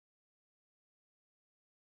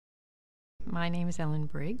My name is Ellen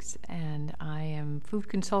Briggs, and I am food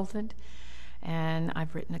consultant, and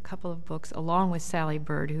I've written a couple of books along with Sally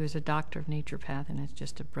Bird, who is a doctor of naturopath and is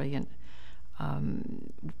just a brilliant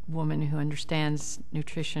woman who understands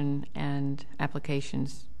nutrition and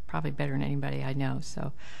applications probably better than anybody I know.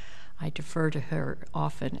 So I defer to her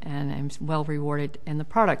often, and I'm well rewarded, and the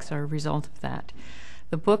products are a result of that.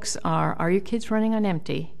 The books are Your Kids Running on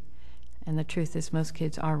Empty? And the truth is most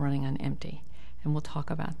kids are running on empty, and we'll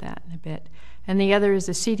talk about that in a bit. And the other is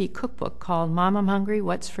a CD cookbook called Mom, I'm Hungry,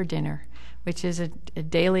 What's for Dinner?, which is a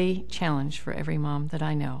daily challenge for every mom that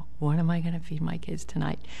I know. What am I going to feed my kids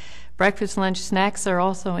tonight? Breakfast, lunch, snacks are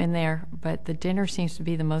also in there, but the dinner seems to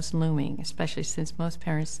be the most looming, especially since most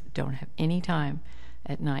parents don't have any time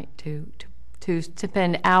at night to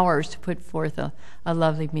spend hours to put forth a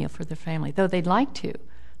lovely meal for their family. Though they'd like to,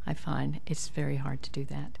 I find it's very hard to do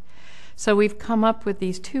that. So we've come up with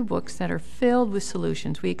these two books that are filled with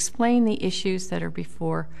solutions. We explain the issues that are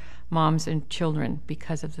before moms and children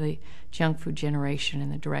because of the junk food generation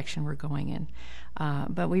and the direction we're going in.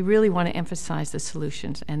 But we really want to emphasize the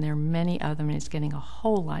solutions, and there are many of them, and it's getting a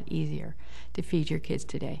whole lot easier to feed your kids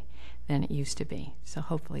today than it used to be. So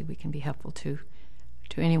hopefully we can be helpful to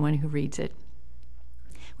anyone who reads it.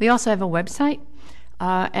 We also have a website.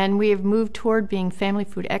 And we have moved toward being family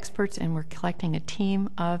food experts, and we're collecting a team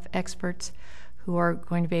of experts who are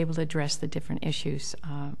going to be able to address the different issues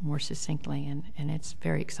more succinctly, and it's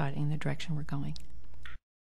very exciting, the direction we're going.